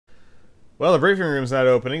Well, the briefing room's not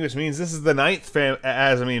opening, which means this is the 9th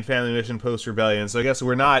Azzameen family mission post-rebellion, so I guess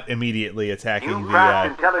we're not immediately attacking New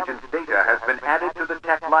craft intelligence data has been added to the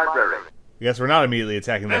tech library. I guess we're not immediately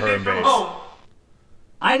attacking the Huron base.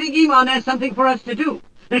 I think Emon has something for us to do.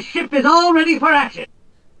 The ship is all ready for action.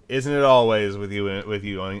 Isn't it always with you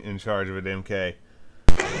in charge of it, MK?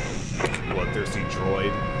 Bloodthirsty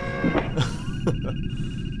droid.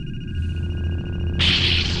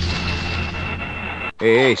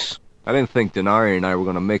 Hey, Ace. I didn't think Denari and I were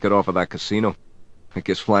going to make it off of that casino. I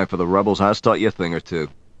guess flying for the rebels has taught you a thing or two.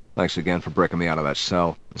 Thanks again for breaking me out of that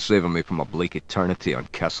cell and saving me from a bleak eternity on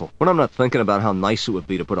Kessel. When I'm not thinking about how nice it would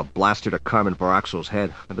be to put a blaster to Carmen Varaxo's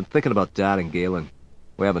head, I've been thinking about Dad and Galen.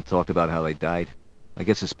 We haven't talked about how they died. I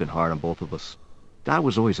guess it's been hard on both of us. Dad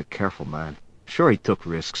was always a careful man. Sure, he took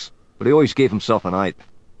risks, but he always gave himself an eye.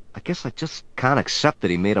 I guess I just can't accept that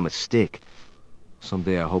he made a mistake.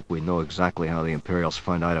 Someday I hope we know exactly how the Imperials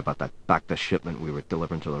find out about that back-to shipment we were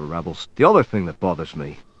delivering to the rebels. The other thing that bothers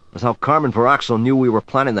me is how Carmen Varaxo knew we were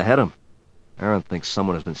planning to hit him. Aeron thinks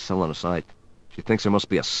someone has been selling us out. She thinks there must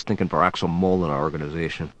be a stinking Varaxo mole in our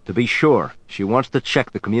organization. To be sure, she wants to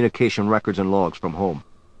check the communication records and logs from home.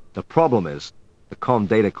 The problem is, the comm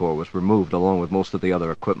data core was removed along with most of the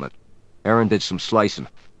other equipment. Aeron did some slicing,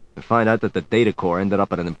 and find out that the data core ended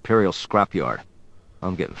up at an Imperial scrapyard.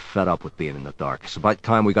 I'm getting fed up with being in the dark. It's about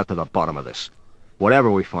time we got to the bottom of this. Whatever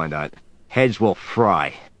we find out, heads will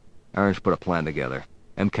fry. Aeron's put a plan together.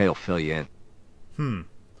 MK will fill you in.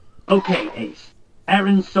 Okay, Ace.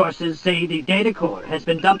 Aeron's sources say the data core has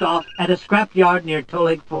been dumped off at a scrapyard near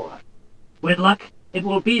Tolig 4. With luck, it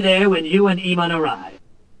will be there when you and Emon arrive.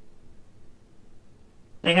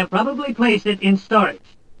 They have probably placed it in storage,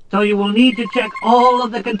 so you will need to check all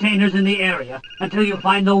of the containers in the area until you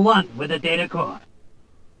find the one with the data core.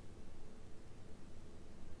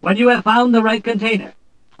 When you have found the right container,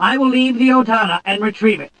 I will leave the Otana and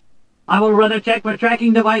retrieve it. I will run a check for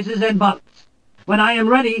tracking devices and bugs. When I am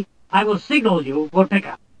ready, I will signal you for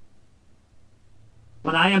pickup.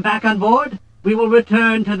 When I am back on board, we will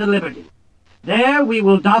return to the Liberty. There we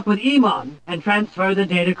will dock with Emon and transfer the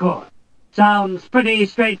data core. Sounds pretty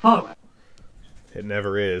straightforward. It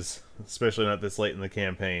never is, especially not this late in the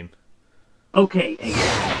campaign. Okay,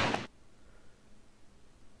 Ace.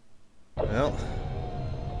 Well,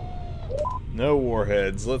 no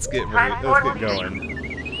warheads. Let's get going.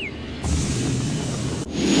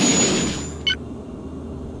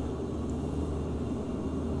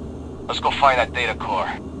 Let's go find that data core.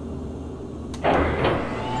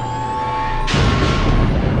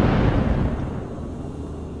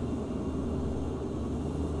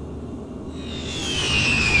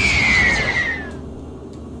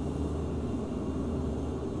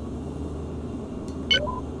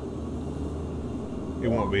 It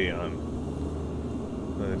won't be on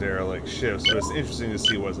the derelict ships, but it's interesting to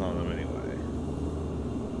see what's on them anyway.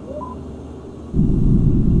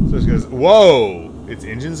 So it goes, whoa! Its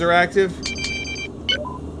engines are active?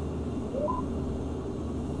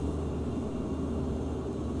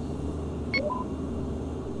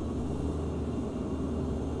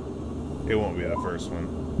 It won't be the first one.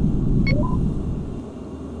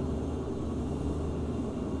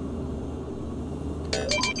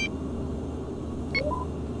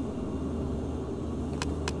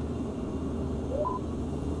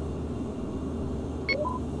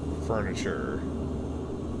 Furniture.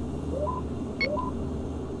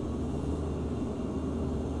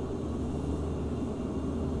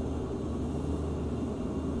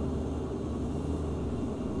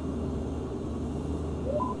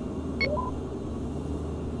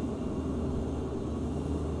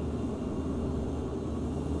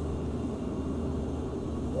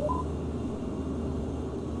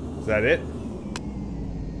 Is that it?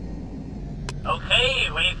 Okay,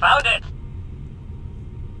 we found it.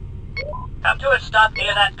 Come to a stop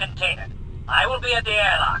near that container. I will be at the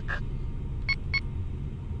airlock.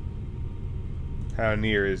 How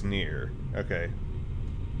near is near? Okay.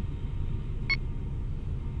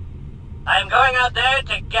 I'm going out there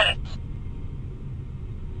to get it.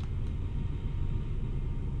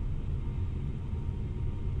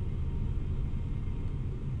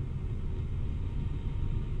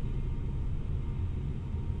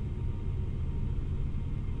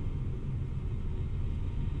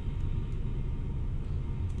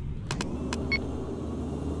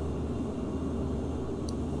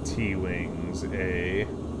 T-Wings, A.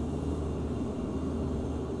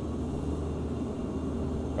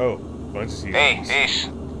 Oh, bunch of T-Wings. Hey, Ace.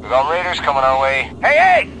 We got raiders coming our way.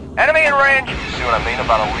 Hey! Enemy in range! See what I mean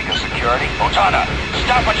about a leak of security? Otana,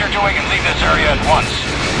 stop what you're doing and leave this area at once.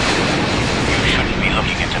 You shouldn't be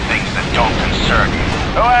looking into things that don't concern you.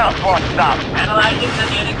 Who else wants some? Analyzing the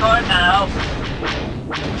data core now.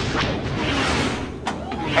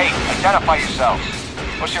 Hey, identify yourselves.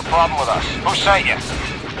 What's your problem with us? Who sent you?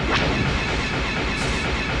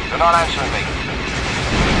 They're not answering me.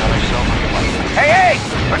 Hey!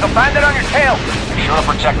 There's a bandit on your tail! Be sure to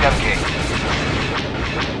protect MK.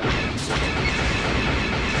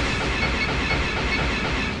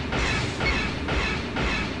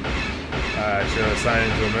 I should have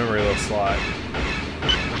assigned into a memory little slot.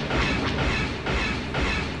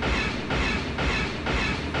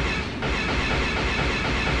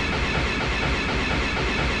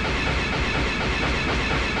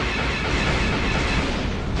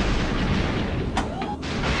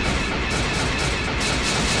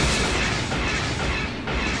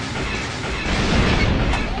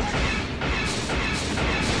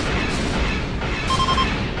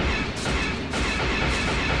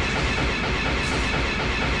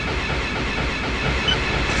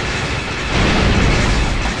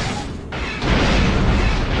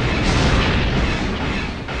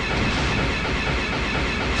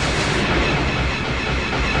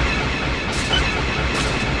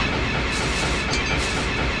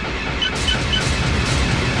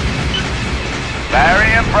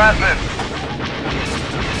 Very impressive.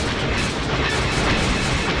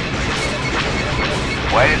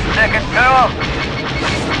 Way to stick it to him.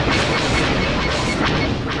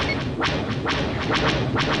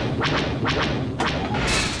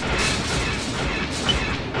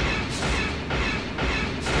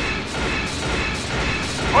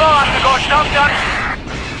 We'll have to go Junkyard.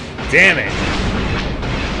 Damn it!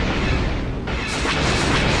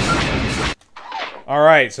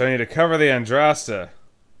 Alright, so I need to cover the Andrasta.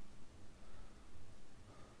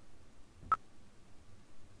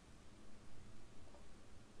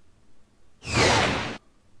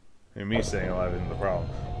 And me staying alive isn't the problem.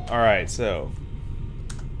 Alright, so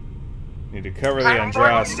need to cover the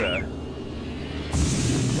Andrasta.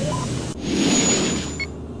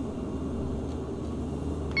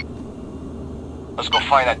 Let's go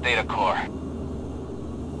find that data core.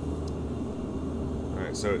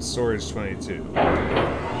 Alright, so it's storage 22.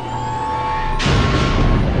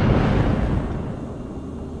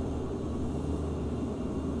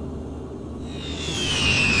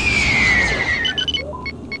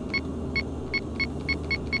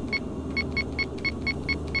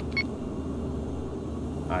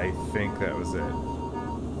 I think that was it.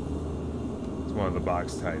 It's one of the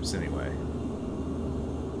box types anyway.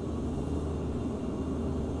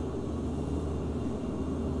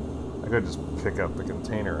 I could just pick up the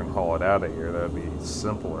container and haul it out of here. That'd be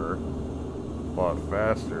simpler, a lot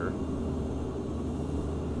faster.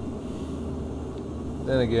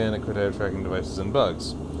 Then again, it could have tracking devices and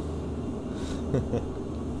bugs.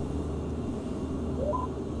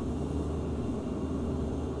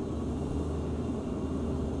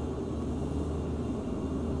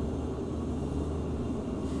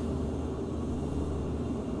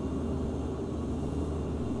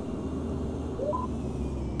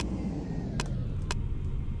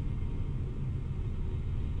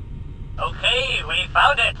 Okay, we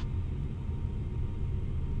found it.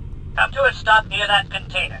 Come to a stop near that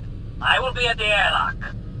container. I will be at the airlock.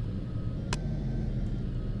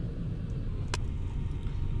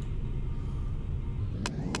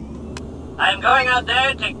 I'm going out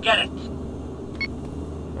there to get it.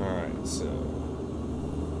 Alright, so...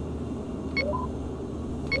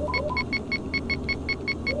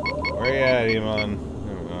 where you at, Emon?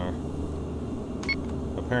 There we are.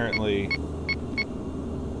 Apparently...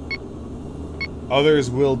 others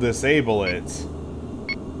will disable it.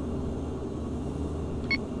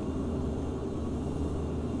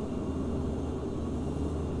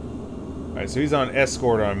 Alright, so he's on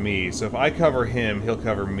escort on me. So if I cover him, he'll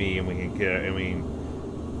cover me, and we can get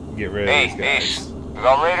rid of these guys. We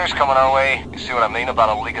got raiders coming our way. You see what I mean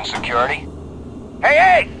about a leak in security?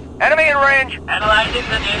 Hey! Enemy in range! Analyzing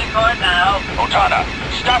the data core now. Otana,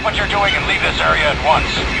 stop what you're doing and leave this area at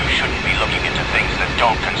once. You shouldn't be looking into things that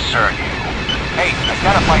don't concern you. Hey,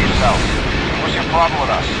 identify yourselves. What's your problem with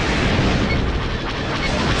us?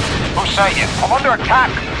 Who sent you? I'm under attack!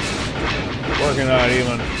 Working on it,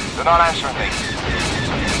 Emon. They're not answering me.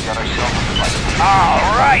 We got ourselves a fight.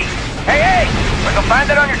 Alright! Hey! There's a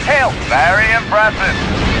bandit on your tail! Very impressive!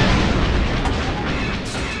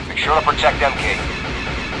 Make sure to protect MK.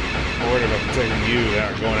 I'm worried about protecting you, they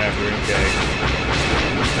aren't going after MK.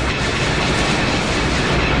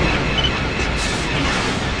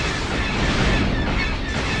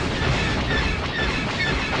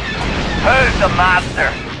 Who's the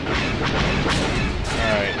master?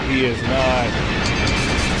 Alright, he is not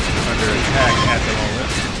under attack at the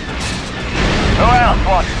moment. Who else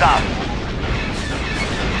wants some?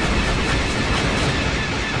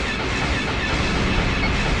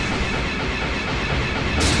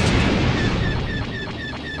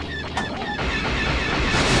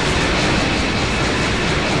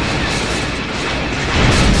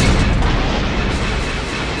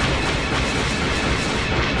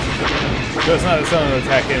 So it's not that someone will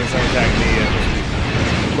attack him and someone will attack me, it's just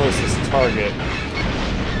the closest target.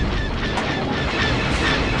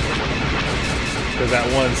 Because that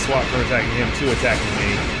one swap from attacking him to attacking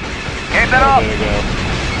me. Keep it up! There we go.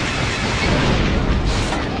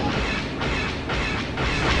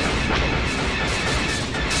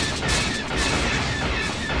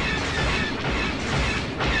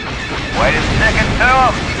 Wait a second to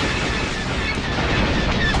him!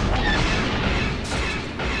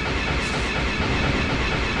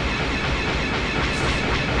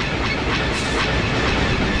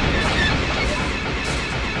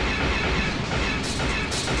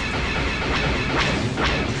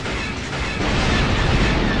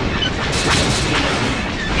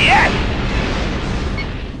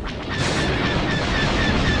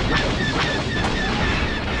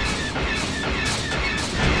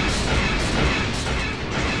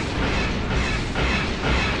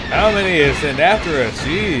 How many is sent after us?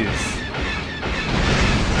 Jeez.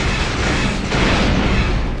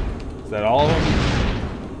 Is that all of them?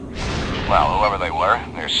 Well, whoever they were,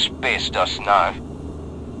 they're space dust now.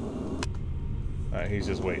 Alright, he's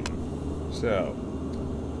just waiting. So,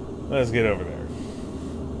 let's get over there.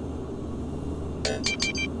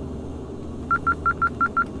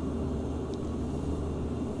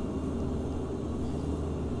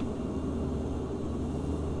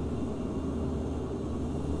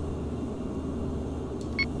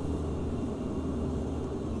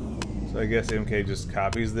 So I guess MK just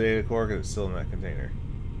copies the data core because it's still in that container.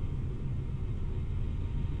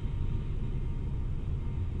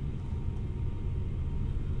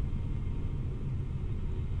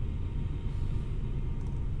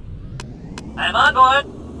 I'm on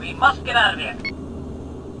board. We must get out of here.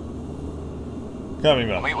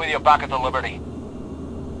 Coming, I'll Mel. meet with you back at the Liberty.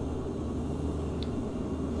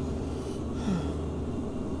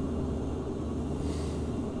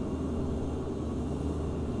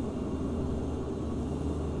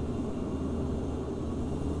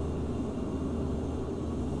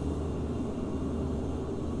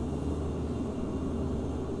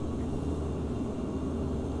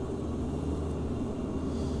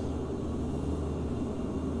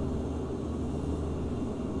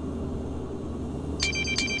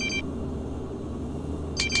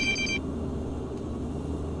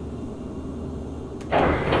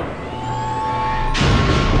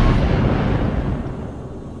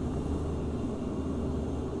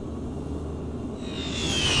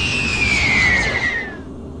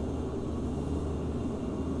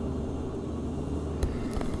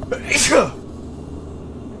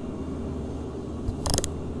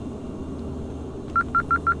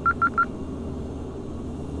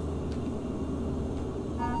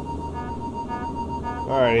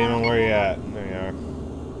 Alright, Emon, where you at? There you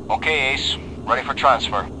are. Okay, Ace. Ready for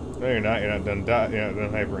transfer. No, you're not. You're not done. You're not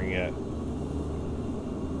done hypering yet.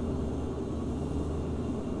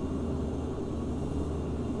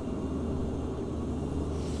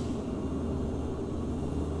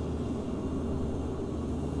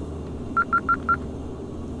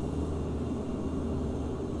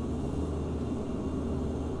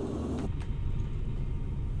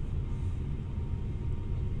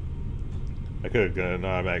 I could have done an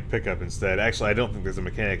automatic pickup instead. Actually, I don't think there's a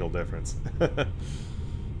mechanical difference. It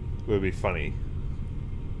would be funny.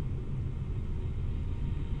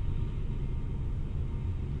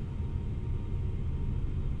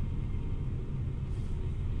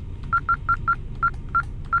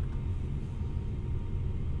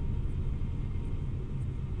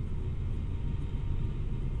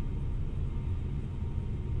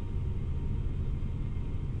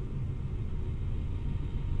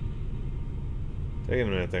 Taking a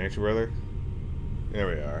minute there, ain't you, brother? There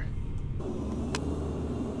we are.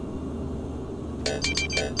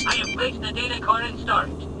 I have placed the data core in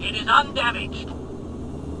storage. It is undamaged.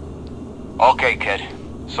 Okay, kid.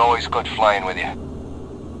 It's always good flying with you.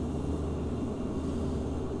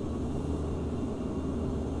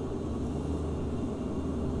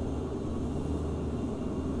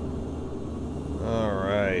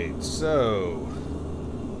 Alright, so...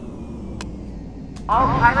 All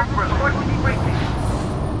pilots report to debriefing.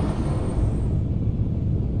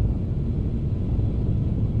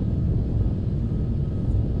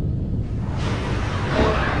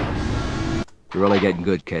 You're really getting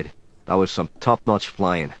good, kid. That was some top-notch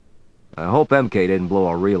flying. I hope MK didn't blow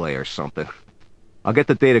a relay or something. I'll get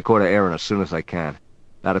the data core to Aeron as soon as I can.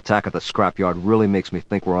 That attack at the scrapyard really makes me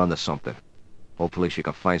think we're onto something. Hopefully she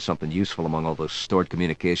can find something useful among all those stored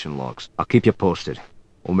communication logs. I'll keep you posted.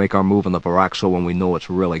 We'll make our move on the Varaxo when we know what's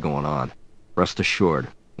really going on. Rest assured,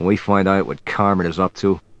 when we find out what Carmen is up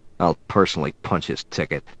to, I'll personally punch his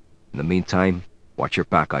ticket. In the meantime, watch your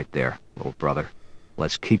back out there, little brother.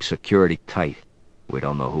 Let's keep security tight. We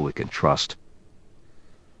don't know who we can trust.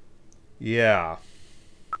 Yeah.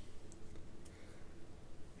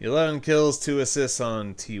 11 kills, 2 assists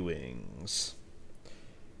on T-Wings.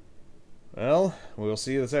 Well, we'll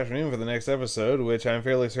see you this afternoon for the next episode, which I'm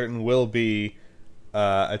fairly certain will be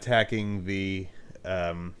attacking the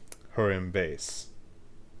Hurim base.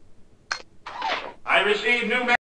 I received new